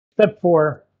Step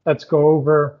 4, let's go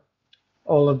over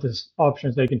all of these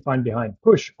options that you can find behind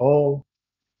push all.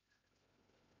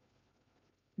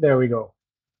 There we go.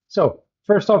 So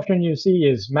first option you see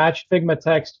is match Figma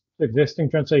text to existing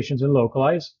translations in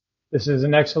Localize. This is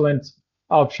an excellent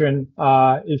option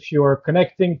if you're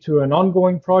connecting to an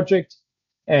ongoing project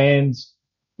and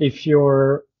if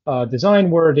your design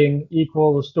wording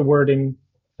equals the wording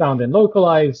found in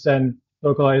Localize, then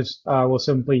Localize will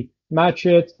simply match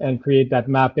it and create that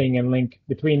mapping and link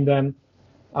between them.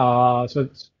 So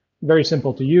it's very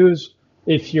simple to use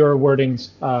if your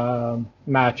wordings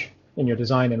match in your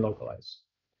design in Localize.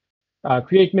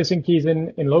 Create missing keys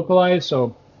in Localize.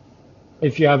 So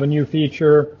if you have a new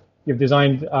feature, you've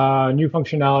designed new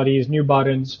functionalities, new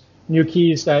buttons, new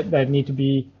keys that need to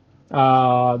be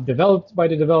developed by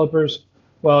the developers,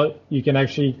 well, you can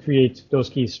actually create those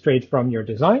keys straight from your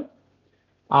design.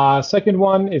 Second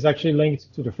one is actually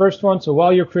linked to the first one. So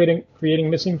while you're creating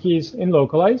missing keys in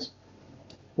Localize,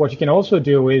 what you can also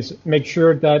do is make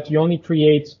sure that you only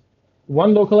create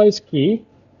one localized key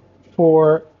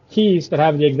for keys that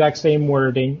have the exact same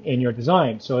wording in your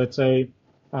design. So let's say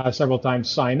several times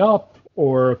sign up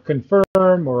or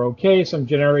confirm or OK, some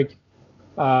generic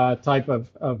type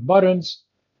of buttons.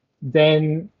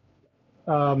 Then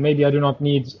maybe I do not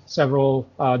need several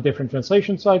different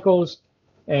translation cycles,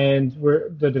 and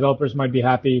the developers might be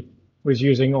happy with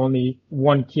using only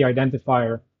one key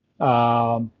identifier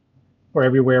for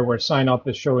everywhere where sign up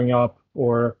is showing up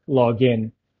or log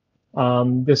in.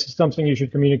 This is something you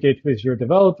should communicate with your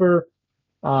developer.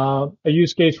 A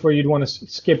use case where you'd want to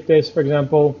skip this, for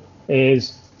example,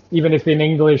 is even if in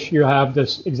English you have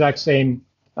this exact same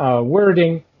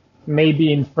wording,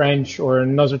 maybe in French or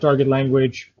another target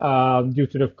language, due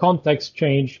to the context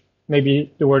change,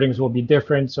 maybe the wordings will be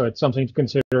different. So it's something to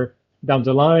consider down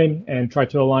the line and try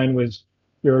to align with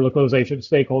your localization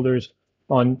stakeholders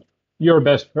on your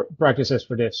best practices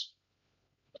for this.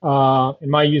 In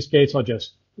my use case, I'll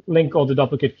just link all the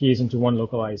duplicate keys into one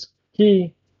localized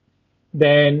key.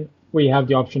 Then we have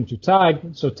the option to tag.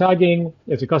 So tagging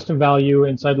is a custom value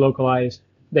inside Localize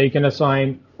that you can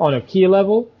assign on a key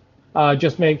level.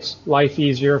 Just makes life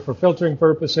easier for filtering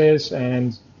purposes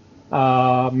and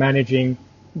managing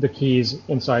the keys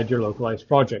inside your Localize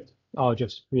project. I'll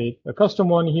just create a custom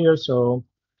one here. So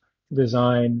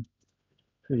design,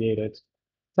 created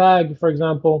tag, for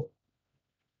example.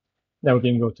 Then we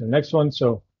can go to the next one.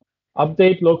 So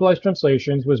update Localize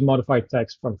Translations with modified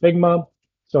text from Figma.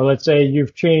 So let's say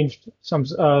you've changed some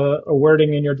a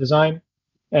wording in your design,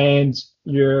 and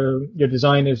your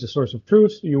design is the source of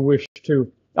truth. You wish to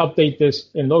update this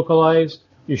in Localize.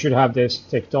 You should have this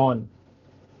ticked on.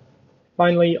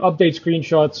 Finally, update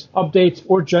screenshots. Update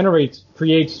or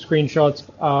create screenshots,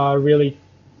 really.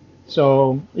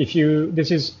 So if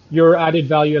this is your added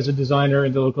value as a designer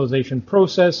in the localization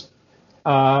process,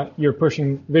 you're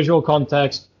pushing visual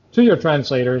context to your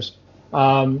translators,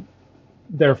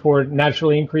 therefore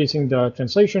naturally increasing the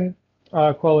translation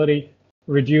quality,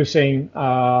 reducing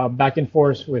back and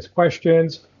forth with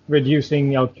questions,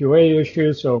 reducing LQA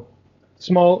issues. So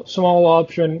small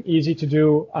option, easy to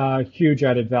do, huge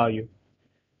added value.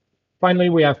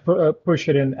 Finally, we have push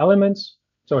hidden elements.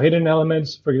 So hidden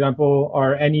elements, for example,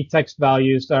 are any text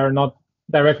values that are not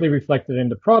directly reflected in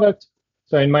the product.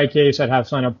 So in my case, I'd have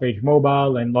sign up page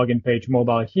mobile and login page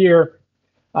mobile here.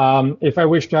 If I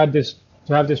wish to have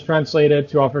this translated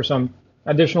to offer some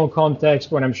additional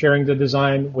context when I'm sharing the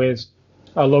design with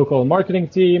a local marketing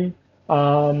team,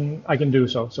 I can do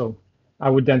so. So I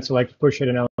would then select push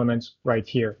hidden elements right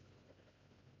here.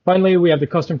 Finally, we have the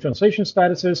custom translation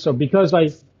statuses. So because I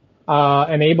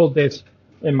enabled this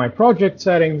in my project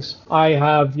settings, I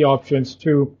have the options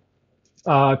to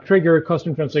trigger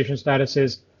custom translation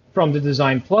statuses from the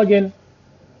design plugin.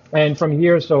 And from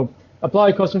here, so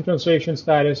apply custom translation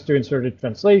status to inserted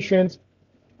translations,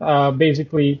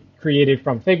 basically created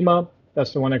from Figma.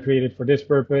 That's the one I created for this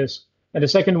purpose. And the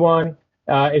second one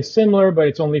is similar, but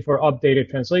it's only for updated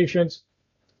translations.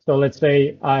 So let's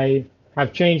say I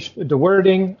have changed the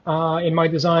wording in my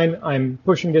design. I'm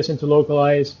pushing this into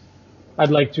Localize. I'd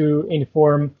like to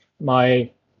inform my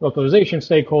localization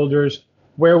stakeholders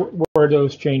where were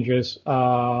those changes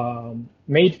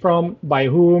made from, by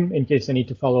whom, in case they need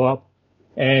to follow up.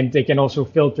 And they can also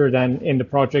filter then in the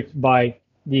project by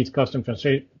these custom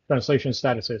translation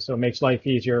statuses. So it makes life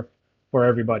easier for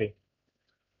everybody.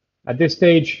 At this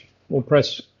stage, we'll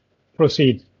press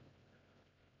proceed.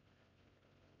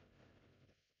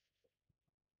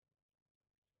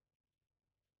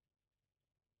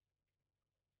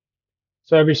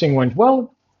 So everything went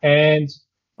well, and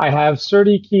I have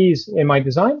 30 keys in my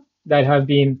design that have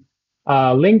been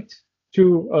linked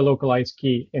to a localized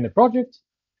key in the project.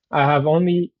 I have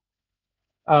only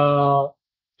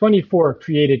 24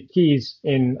 created keys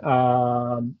in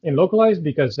Localize,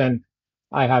 because then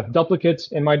I have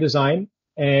duplicates in my design,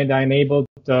 and I'm able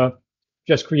to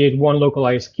just create one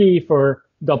localized key for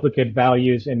duplicate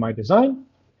values in my design.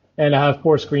 And I have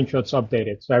 4 screenshots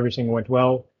updated, so everything went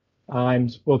well.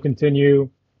 And we'll continue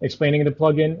explaining the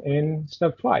plugin in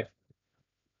step 5.